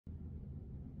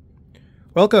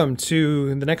Welcome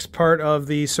to the next part of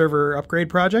the server upgrade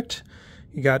project.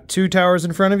 You got two towers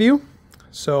in front of you.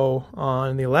 So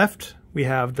on the left, we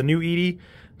have the new ED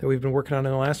that we've been working on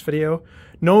in the last video.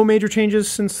 No major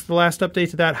changes since the last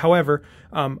update to that. However,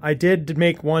 I did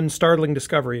make one startling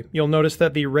discovery. You'll notice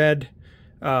that the red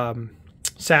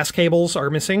SAS cables are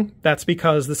missing. That's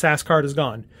because the SAS card is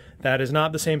gone. That is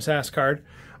not the same SAS card.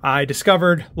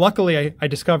 Luckily I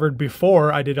discovered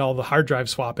before I did all the hard drive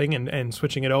swapping and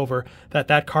switching it over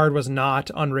that card was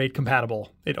not Unraid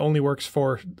compatible. It only works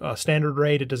for standard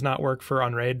RAID. It does not work for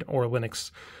Unraid or Linux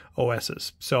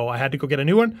OSs. So I had to go get a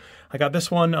new one. I got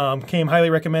this one, came highly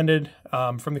recommended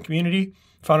from the community.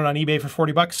 Found it on eBay for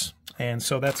 40 bucks. And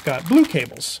so that's got blue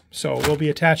cables. So we'll be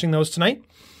attaching those tonight.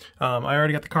 I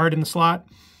already got the card in the slot.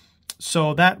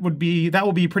 So that will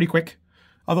be pretty quick.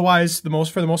 Otherwise,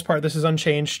 for the most part, this is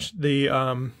unchanged.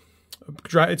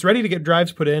 It's ready to get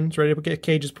drives put in. It's ready to get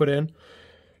cages put in.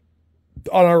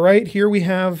 On our right here, we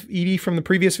have ED from the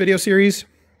previous video series.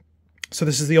 So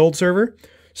this is the old server.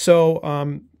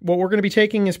 So what we're going to be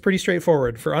taking is pretty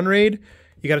straightforward. For Unraid,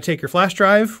 you got to take your flash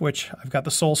drive, which I've got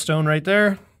the Soulstone right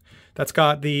there. That's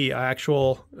got the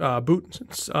actual boot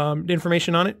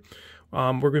information on it.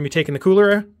 We're going to be taking the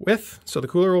cooler with, so the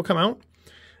cooler will come out.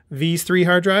 These three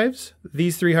hard drives,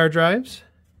 these three hard drives,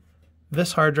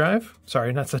 this hard drive,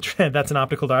 sorry, that's an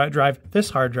optical drive,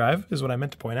 this hard drive is what I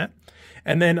meant to point at.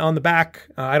 And then on the back,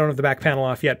 I don't have the back panel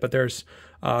off yet, but there's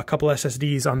a couple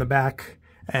SSDs on the back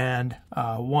and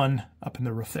one up in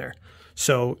the roof there.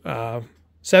 So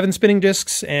 7 spinning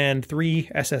disks and 3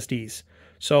 SSDs.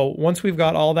 So once we've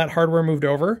got all that hardware moved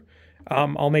over,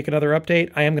 I'll make another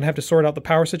update. I am going to have to sort out the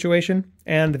power situation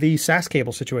and the SAS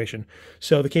cable situation.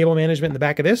 So the cable management in the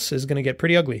back of this is going to get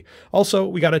pretty ugly. Also,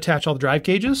 we got to attach all the drive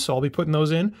cages, so I'll be putting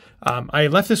those in. I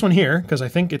left this one here because I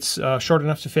think it's short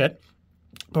enough to fit.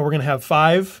 But we're going to have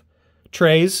 5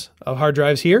 trays of hard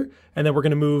drives here, and then we're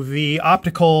going to move the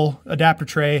optical adapter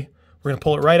tray. We're going to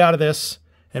pull it right out of this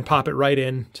and pop it right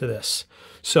into this.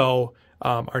 So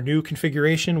our new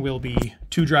configuration will be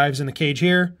 2 drives in the cage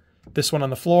here, this one on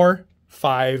the floor,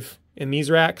 5 in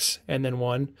these racks, and then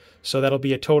 1. So that'll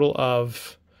be a total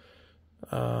of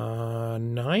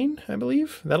 9, I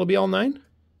believe. That'll be all 9.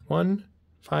 1,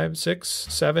 5, 6,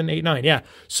 7, 8, 9. Yeah.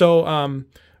 So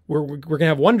we're gonna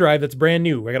have 1 drive that's brand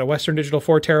new. I got a Western Digital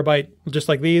 4 terabyte, just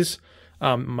like these.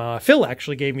 Phil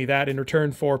actually gave me that in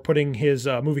return for putting his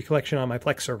movie collection on my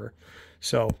Plex server.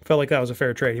 So felt like that was a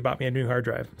fair trade. He bought me a new hard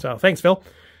drive. So thanks, Phil.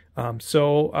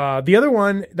 The other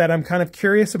one that I'm kind of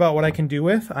curious about what I can do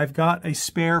with, I've got a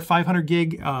spare 500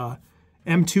 gig M2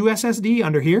 SSD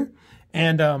under here.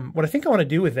 And what I think I want to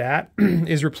do with that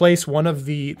is replace one of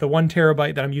the 1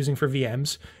 terabyte that I'm using for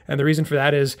VMs. And the reason for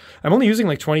that is I'm only using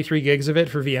like 23 gigs of it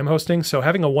for VM hosting. So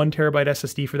having a 1 terabyte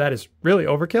SSD for that is really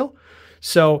overkill.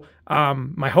 So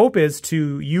my hope is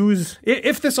to use,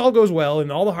 if this all goes well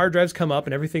and all the hard drives come up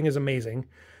and everything is amazing,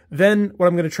 then what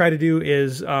I'm going to try to do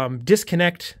is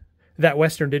disconnect that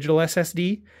Western Digital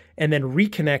SSD and then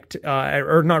reconnect,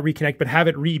 or not reconnect, but have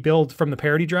it rebuild from the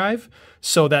parity drive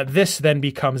so that this then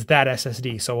becomes that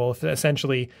SSD. So we'll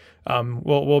essentially,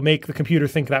 we'll make the computer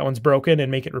think that one's broken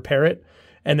and make it repair it.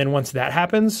 And then once that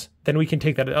happens, then we can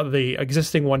take that the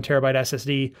existing 1 terabyte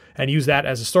SSD and use that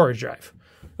as a storage drive,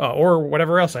 or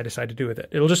whatever else I decide to do with it.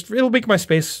 It'll make my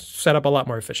space setup a lot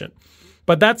more efficient.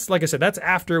 But that's, like I said, that's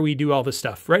after we do all this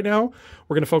stuff. Right now,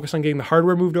 we're going to focus on getting the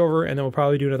hardware moved over, and then we'll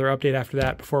probably do another update after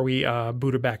that before we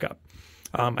boot it back up.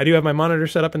 I do have my monitor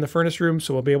set up in the furnace room,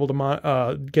 so we'll be able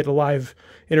to get a live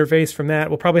interface from that.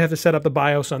 We'll probably have to set up the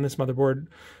BIOS on this motherboard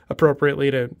appropriately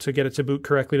to get it to boot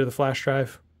correctly to the flash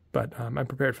drive, but I'm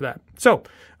prepared for that. So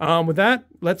with that,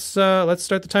 let's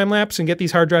start the time lapse and get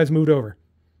these hard drives moved over.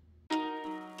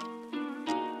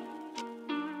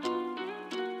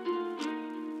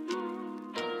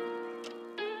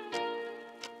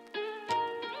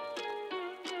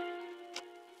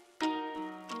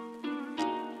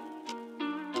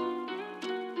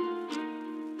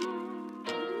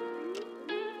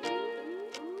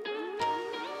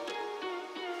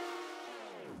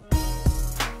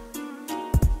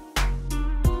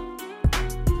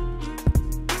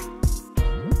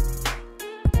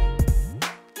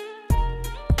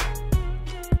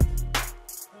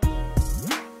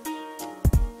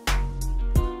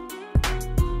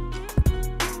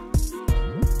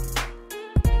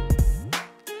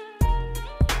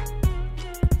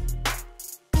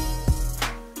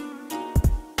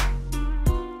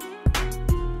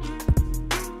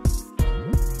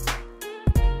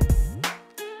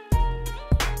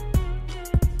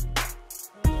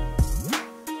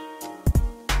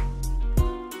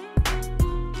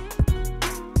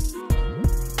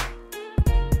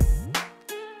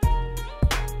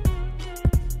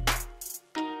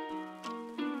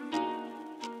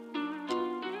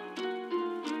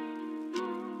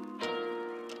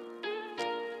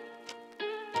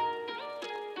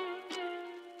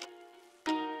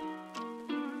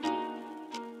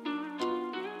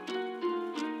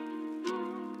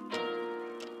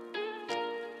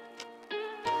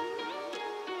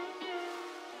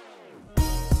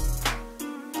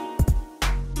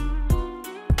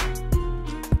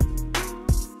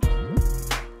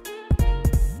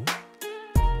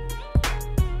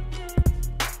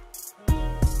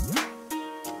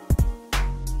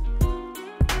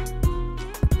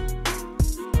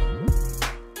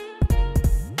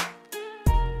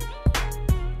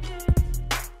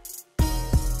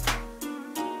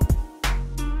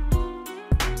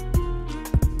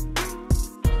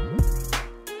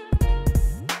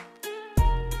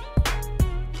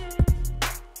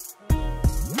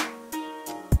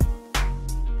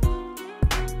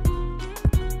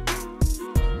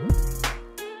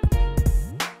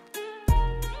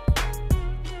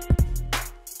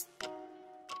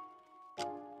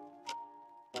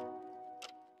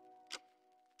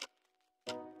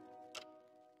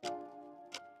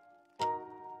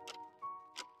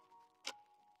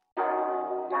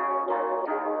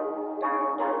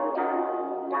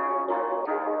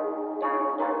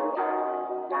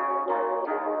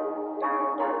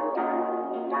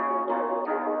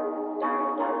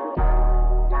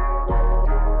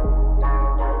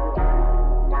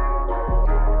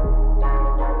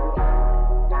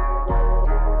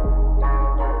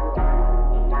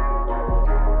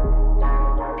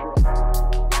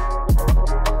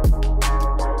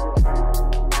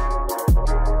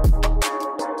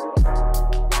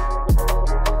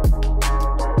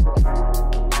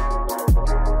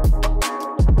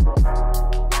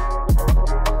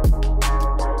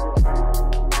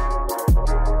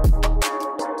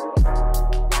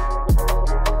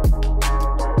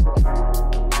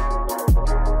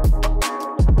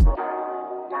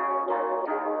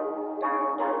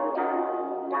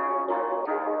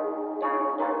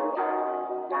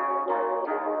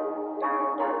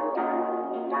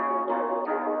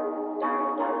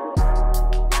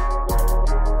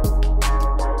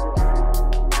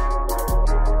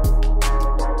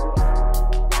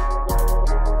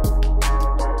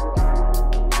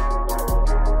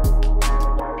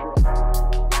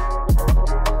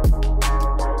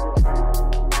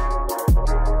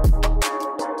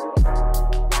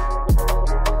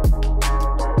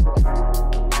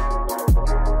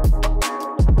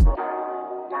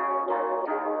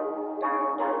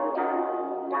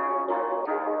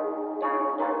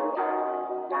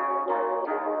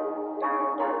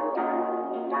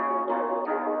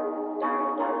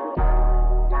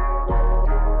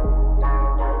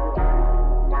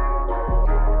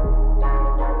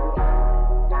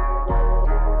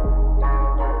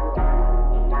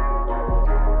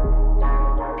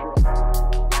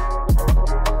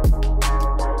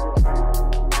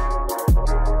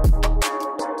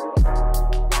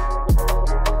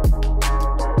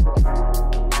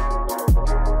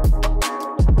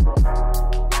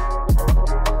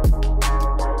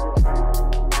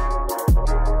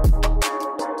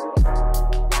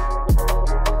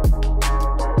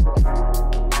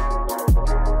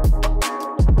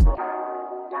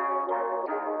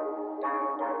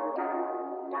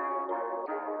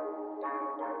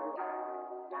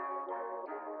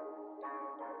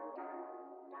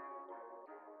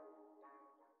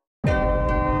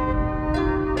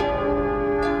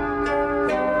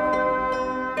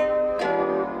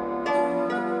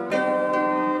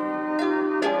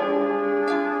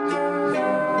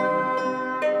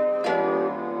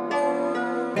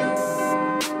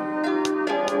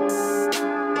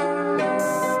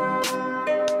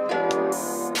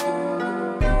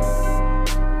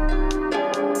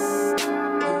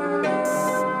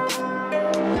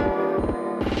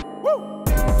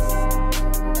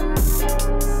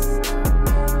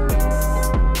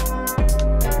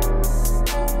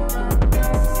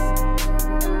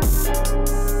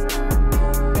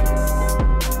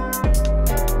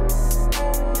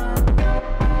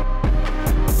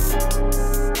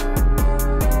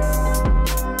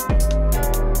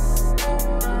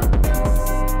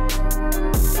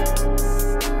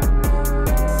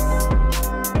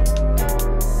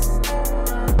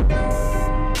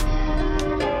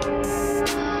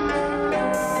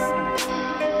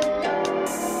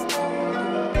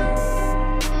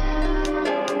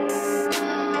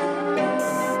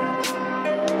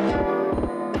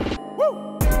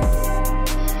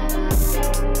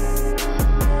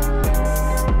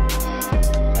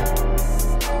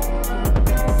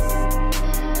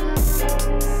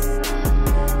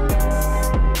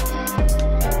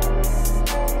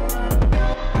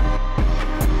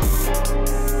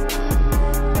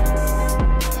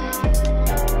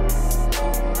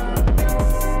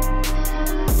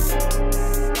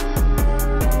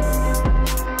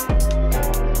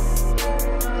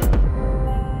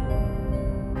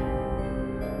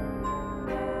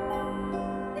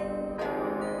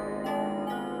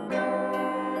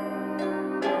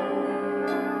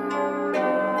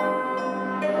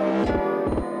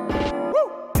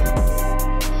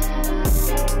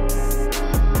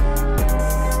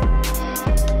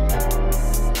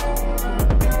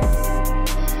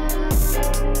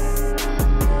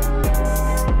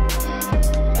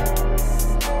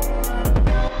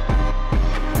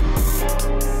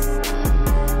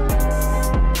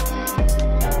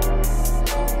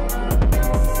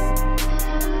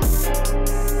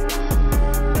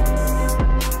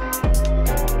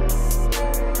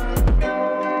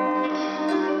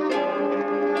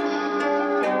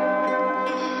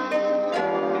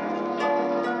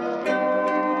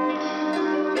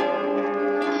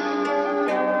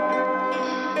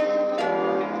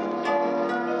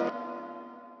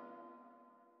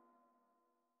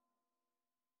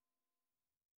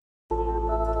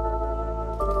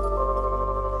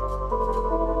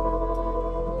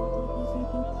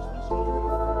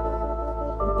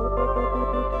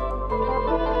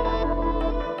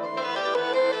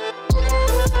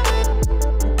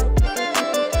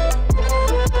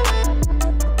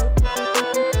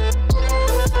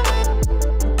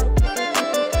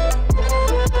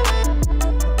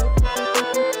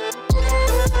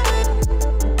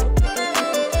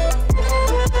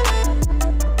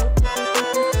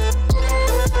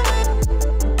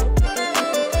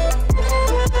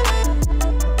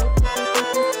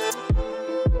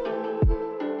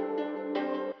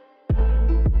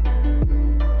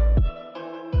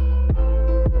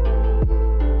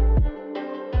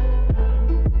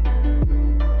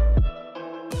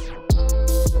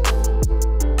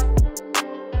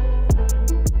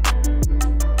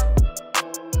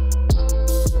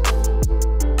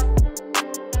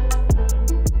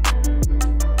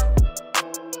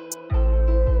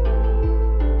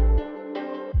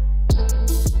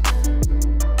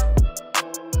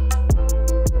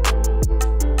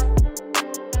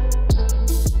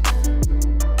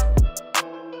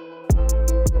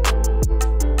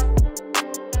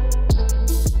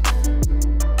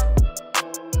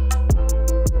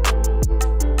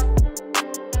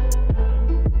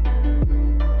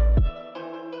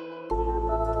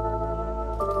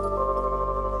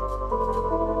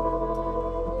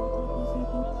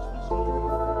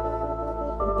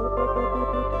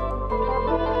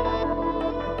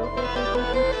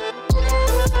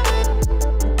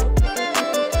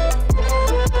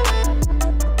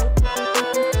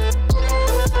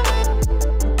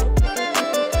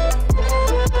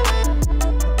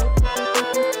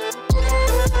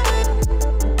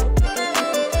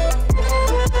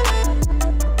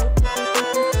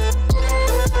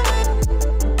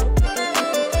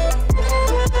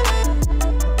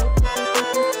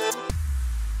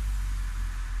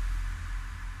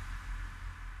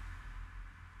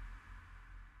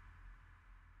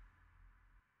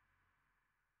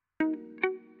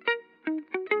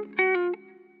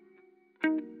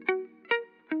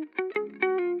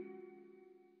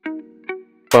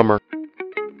 Bummer.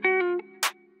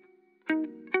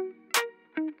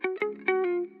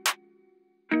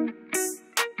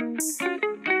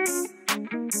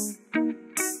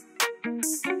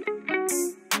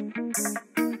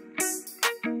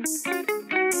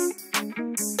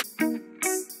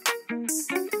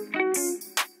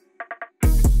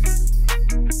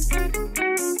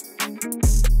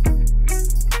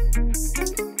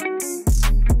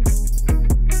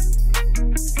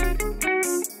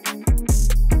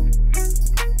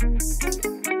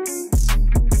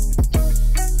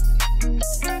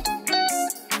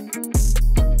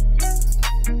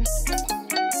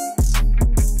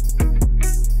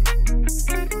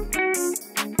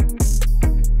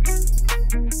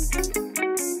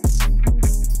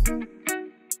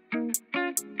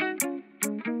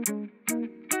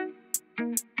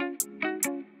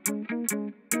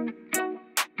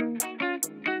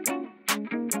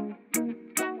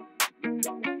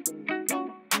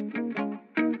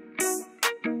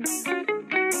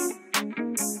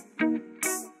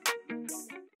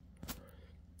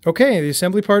 Okay, the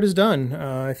assembly part is done.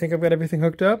 I think I've got everything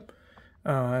hooked up.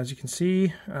 As you can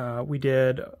see, we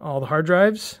did all the hard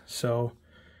drives. So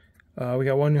we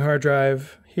got one new hard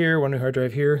drive here, one new hard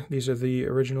drive here. These are the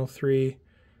original 3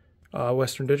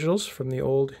 Western Digitals from the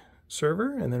old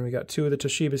server. And then we got 2 of the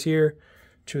Toshibas here,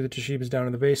 2 of the Toshibas down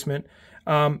in the basement.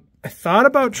 I thought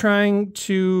about trying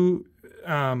to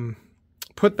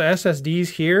put the SSDs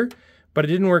here, but it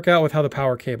didn't work out with how the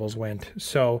power cables went.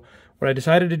 So what I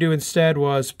decided to do instead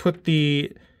was put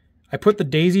the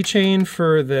daisy chain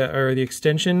for the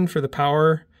extension for the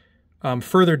power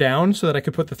further down so that I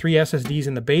could put the 3 SSDs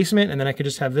in the basement, and then I could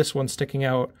just have this one sticking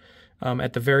out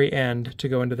at the very end to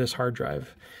go into this hard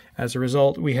drive. As a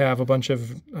result, we have a bunch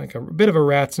of, like a bit of a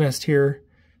rat's nest here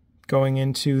going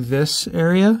into this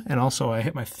area, and also I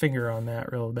hit my finger on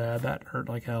that real bad. That hurt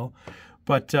like hell.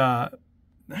 But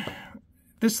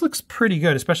this looks pretty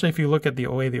good, especially if you look at the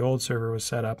way the old server was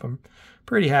set up. I'm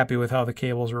pretty happy with how the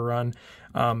cables were run.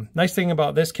 Nice thing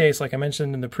about this case, like I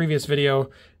mentioned in the previous video,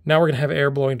 now we're going to have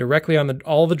air blowing directly on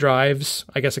all the drives,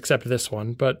 I guess except this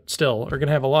one, but still, we're going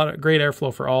to have a lot of great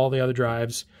airflow for all the other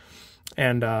drives.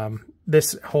 And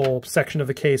this whole section of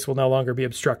the case will no longer be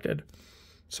obstructed.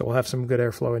 So we'll have some good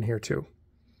airflow in here too.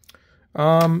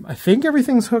 I think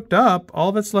everything's hooked up.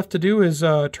 All that's left to do is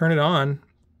turn it on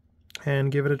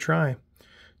and give it a try.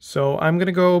 So I'm going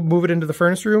to go move it into the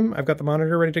furnace room. I've got the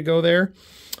monitor ready to go there.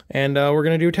 And we're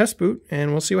going to do a test boot,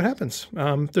 and we'll see what happens.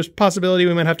 There's a possibility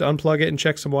we might have to unplug it and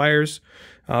check some wires.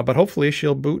 But hopefully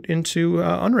she'll boot into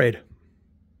Unraid.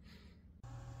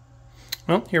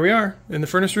 Well, here we are in the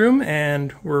furnace room,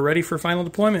 and we're ready for final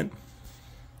deployment.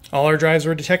 All our drives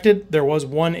were detected. There was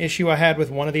one issue I had with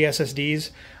one of the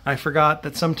SSDs. I forgot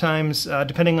that sometimes,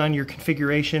 depending on your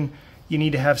configuration, you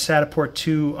need to have SATA port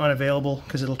 2 unavailable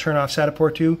because it'll turn off SATA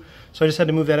port 2. So I just had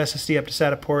to move that SSD up to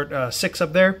SATA port 6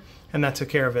 up there, and that took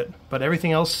care of it. But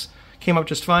everything else came up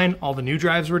just fine. All the new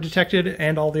drives were detected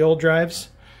and all the old drives.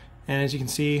 And as you can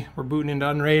see, we're booting into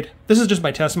Unraid. This is just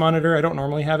my test monitor. I don't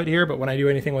normally have it here, but when I do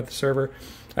anything with the server,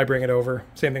 I bring it over.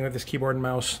 Same thing with this keyboard and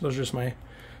mouse. Those are just my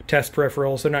test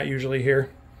peripherals. They're not usually here.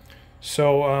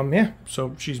 So yeah,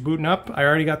 so she's booting up. I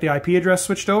already got the IP address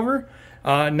switched over.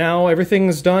 Now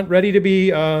everything's done, ready to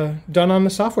be done on the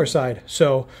software side.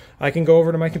 So I can go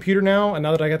over to my computer now, and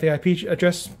now that I got the IP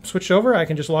address switched over, I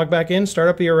can just log back in, start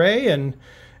up the array, and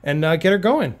get her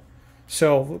going.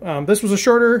 So this was a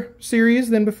shorter series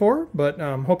than before, but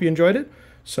hope you enjoyed it.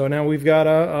 So now we've got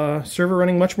a server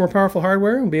running much more powerful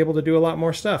hardware and be able to do a lot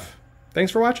more stuff.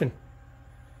 Thanks for watching.